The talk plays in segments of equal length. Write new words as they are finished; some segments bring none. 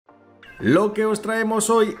Lo que os traemos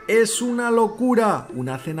hoy es una locura,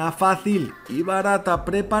 una cena fácil y barata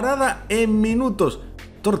preparada en minutos.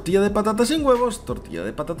 Tortilla de patatas sin huevos, tortilla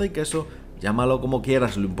de patata y queso, llámalo como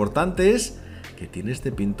quieras, lo importante es que tiene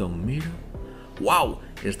este pintón, mira. ¡Wow!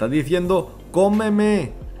 Está diciendo,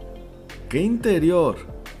 cómeme. ¡Qué interior!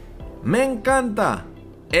 ¡Me encanta!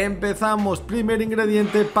 Empezamos, primer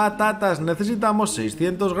ingrediente, patatas. Necesitamos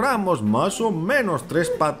 600 gramos, más o menos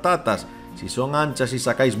 3 patatas. Si son anchas y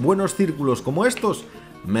sacáis buenos círculos como estos,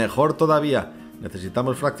 mejor todavía.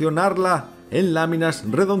 Necesitamos fraccionarla en láminas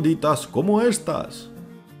redonditas como estas.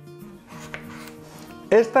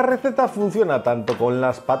 Esta receta funciona tanto con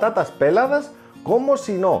las patatas peladas como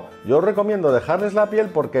si no. Yo os recomiendo dejarles la piel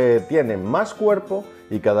porque tienen más cuerpo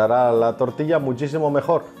y quedará la tortilla muchísimo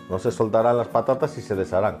mejor. No se soltarán las patatas y se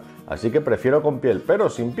desharán. Así que prefiero con piel, pero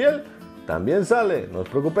sin piel también sale, no os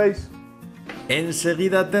preocupéis.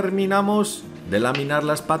 Enseguida terminamos de laminar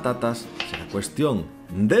las patatas. Será cuestión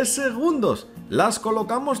de segundos. Las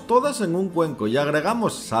colocamos todas en un cuenco y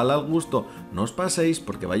agregamos sal al gusto. No os paséis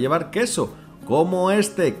porque va a llevar queso, como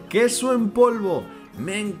este, queso en polvo.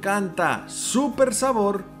 Me encanta, súper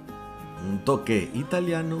sabor, un toque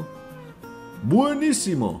italiano,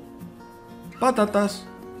 buenísimo. Patatas,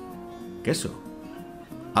 queso.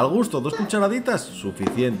 Al gusto, 2 cucharaditas,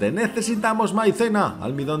 suficiente. Necesitamos maicena,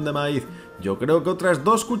 almidón de maíz. Yo creo que otras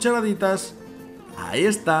 2 cucharaditas. Ahí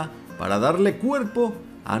está, para darle cuerpo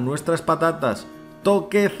a nuestras patatas.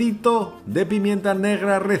 Toquecito de pimienta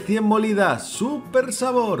negra recién molida, súper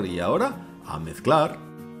sabor. Y ahora, a mezclar.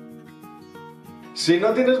 Si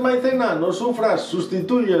no tienes maicena, no sufras,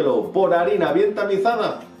 sustitúyelo por harina bien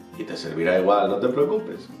tamizada y te servirá igual, no te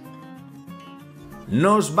preocupes.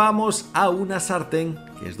 Nos vamos a una sartén,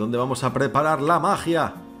 que es donde vamos a preparar la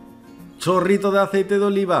magia. Chorrito de aceite de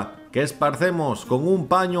oliva, que esparcemos con un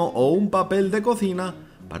paño o un papel de cocina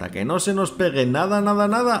para que no se nos pegue nada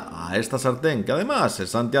a esta sartén, que además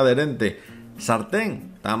es antiadherente.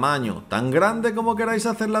 Sartén, tamaño, tan grande como queráis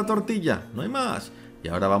hacer la tortilla, no hay más. Y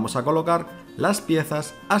ahora vamos a colocar las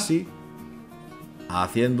piezas así,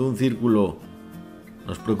 haciendo un círculo.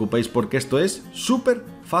 No os preocupéis porque esto es súper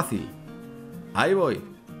fácil. Ahí voy.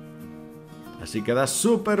 Así queda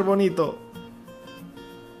súper bonito.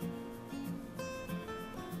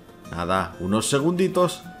 Nada, unos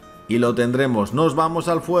segunditos y lo tendremos. Nos vamos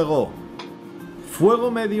al fuego. Fuego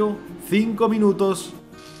medio, 5 minutos.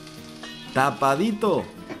 Tapadito,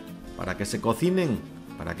 para que se cocinen,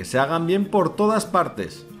 para que se hagan bien por todas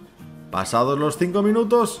partes. Pasados los 5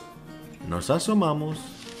 minutos, nos asomamos.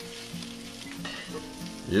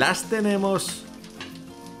 Las tenemos.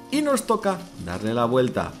 Y nos toca darle la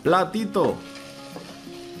vuelta. Platito.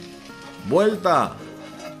 Vuelta.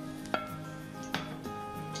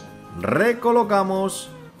 Recolocamos.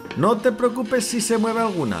 No te preocupes si se mueve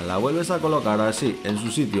alguna. La vuelves a colocar así, en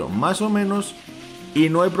su sitio, más o menos. Y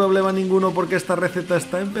no hay problema ninguno porque esta receta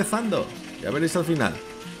está empezando. Ya veréis al final.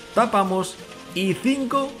 Tapamos y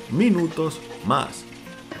 5 minutos más.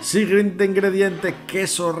 Siguiente ingrediente,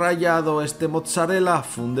 queso rallado. Este mozzarella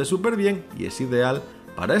funde súper bien y es ideal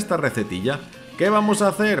para esta recetilla. ¿Qué vamos a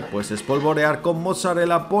hacer? Pues espolvorear con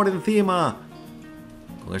mozzarella por encima.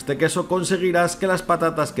 Con este queso conseguirás que las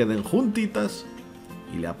patatas queden juntitas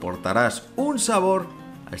y le aportarás un sabor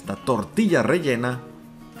a esta tortilla rellena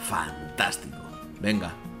fantástico.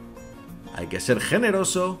 Venga, hay que ser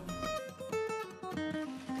generoso.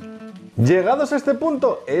 Llegados a este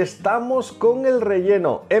punto, estamos con el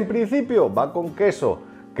relleno. En principio va con queso,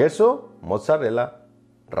 mozzarella,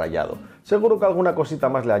 rallado. Seguro que alguna cosita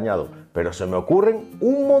más le añado, pero se me ocurren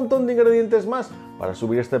un montón de ingredientes más para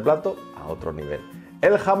subir este plato a otro nivel.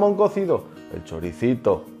 El jamón cocido, el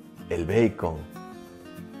choricito, el bacon,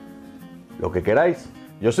 lo que queráis.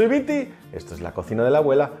 Yo soy Viti, esto es la cocina de la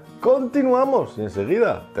abuela. Continuamos y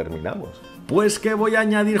enseguida terminamos. Pues ¿qué voy a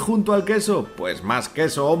añadir junto al queso? Pues más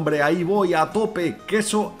queso, hombre, ahí voy a tope.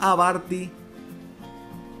 Queso Abarti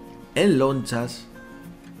en lonchas.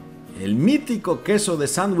 El mítico queso de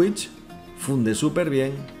sándwich funde súper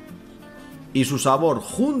bien. Y su sabor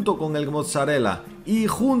junto con el mozzarella y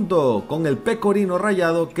junto con el pecorino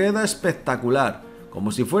rallado queda espectacular.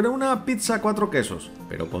 Como si fuera una pizza 4 quesos,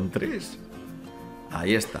 pero con 3.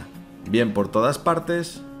 Ahí está. Bien por todas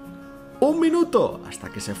partes. 1 minuto hasta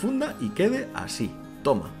que se funda y quede así.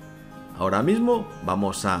 Toma. Ahora mismo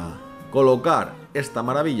vamos a colocar esta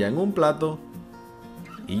maravilla en un plato.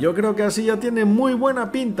 Y yo creo que así ya tiene muy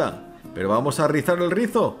buena pinta. Pero vamos a rizar el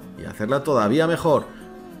rizo y hacerla todavía mejor.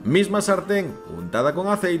 Misma sartén untada con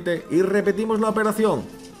aceite y repetimos la operación.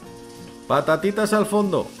 Patatitas al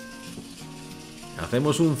fondo.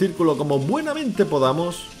 Hacemos un círculo como buenamente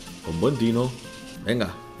podamos, con buen tino. Venga,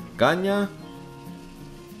 caña.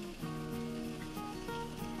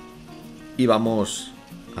 Y vamos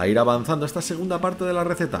a ir avanzando esta segunda parte de la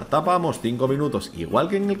receta. Tapamos 5 minutos, igual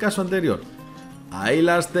que en el caso anterior. Ahí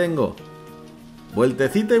las tengo.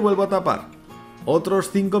 Vueltecita y vuelvo a tapar.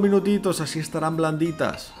 Otros 5 minutitos, así estarán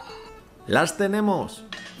blanditas. Las tenemos.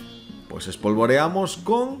 Pues espolvoreamos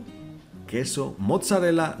con queso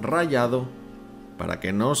mozzarella rallado para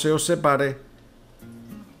que no se os separe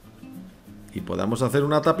y podamos hacer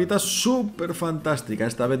una tapita súper fantástica.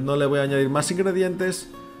 Esta vez no le voy a añadir más ingredientes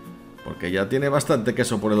porque ya tiene bastante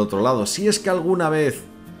queso por el otro lado, si es que alguna vez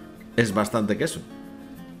es bastante queso.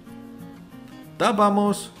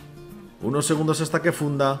 Tapamos unos segundos hasta que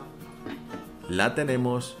funda. La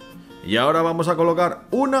tenemos. Y ahora vamos a colocar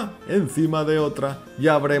una encima de otra.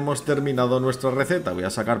 Ya habremos terminado nuestra receta. Voy a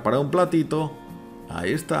sacar para un platito.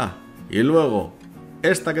 Ahí está. Y luego,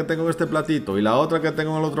 esta que tengo en este platito y la otra que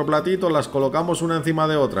tengo en el otro platito, las colocamos una encima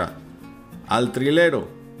de otra. Al trilero.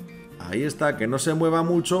 Ahí está, que no se mueva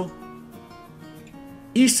mucho.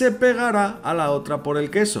 Y se pegará a la otra por el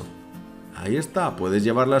queso. Ahí está, puedes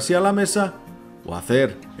llevarla así a la mesa o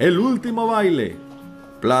hacer el último baile.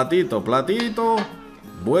 Platito, platito,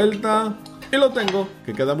 vuelta y lo tengo,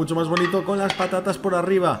 que queda mucho más bonito con las patatas por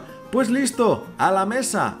arriba. Pues listo, a la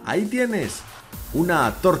mesa, ahí tienes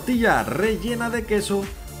una tortilla rellena de queso,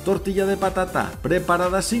 tortilla de patata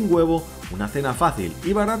preparada sin huevo, una cena fácil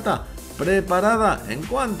y barata, preparada ¿en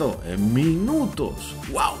cuánto? En minutos.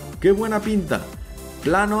 ¡Wow! ¡Qué buena pinta!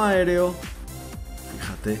 Plano aéreo.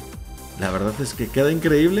 Fíjate, la verdad es que queda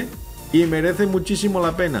increíble y merece muchísimo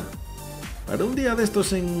la pena. Para un día de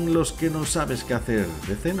estos en los que no sabes qué hacer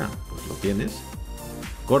de cena, pues lo tienes.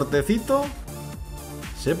 Cortecito,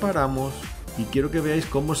 separamos y quiero que veáis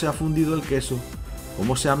cómo se ha fundido el queso,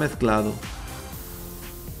 cómo se ha mezclado.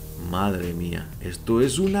 Madre mía, esto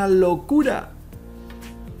es una locura.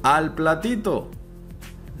 Al platito.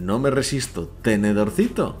 No me resisto,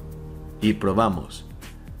 tenedorcito. Y probamos.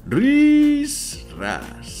 ¡Ris!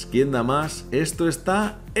 ¡Ras! ¿Quién da más? Esto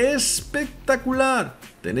está espectacular.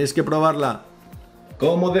 Tenéis que probarla.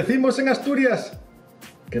 Como decimos en Asturias.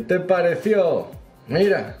 ¿Qué te pareció?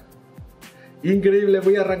 Mira. Increíble,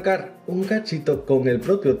 voy a arrancar un cachito con el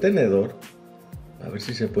propio tenedor. A ver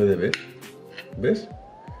si se puede ver. ¿Ves?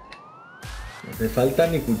 No hace falta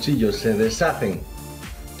ni cuchillos, se deshacen.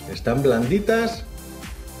 Están blanditas.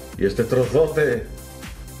 Y este trozote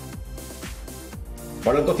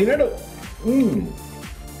para el cocinero.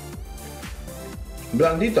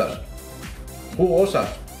 Blanditas. Jugosas.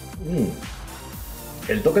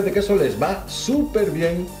 El toque de queso les va súper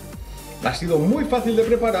bien. Ha sido muy fácil de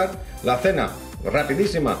preparar. La cena,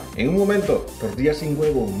 rapidísima, en un momento. Tortilla sin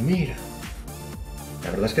huevo, mira. La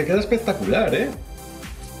verdad es que queda espectacular, ¿eh?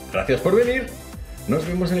 Gracias por venir. Nos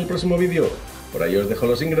vemos en el próximo vídeo. Por ahí os dejo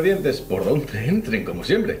los ingredientes por donde entren, como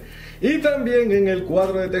siempre. Y también en el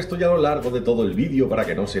cuadro de texto y a lo largo de todo el vídeo para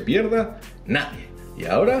que no se pierda nadie. Y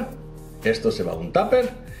ahora, esto se va a un tupper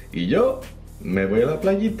y yo me voy a la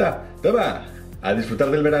playita. ¡Toma! A disfrutar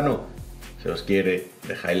del verano. Se os quiere,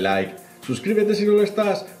 deja el like, suscríbete si no lo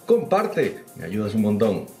estás, comparte, me ayudas un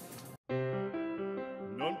montón.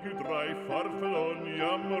 Non più tra i farfalloni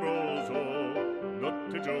amoroso,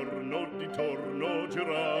 notte e giorno di torno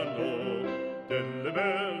girando, delle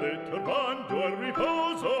belle turbando al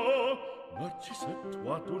riposo,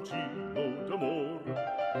 Narcisetto Adolgino d'amor.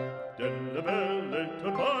 Delle belle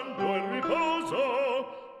turbando al riposo,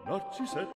 Narcisetto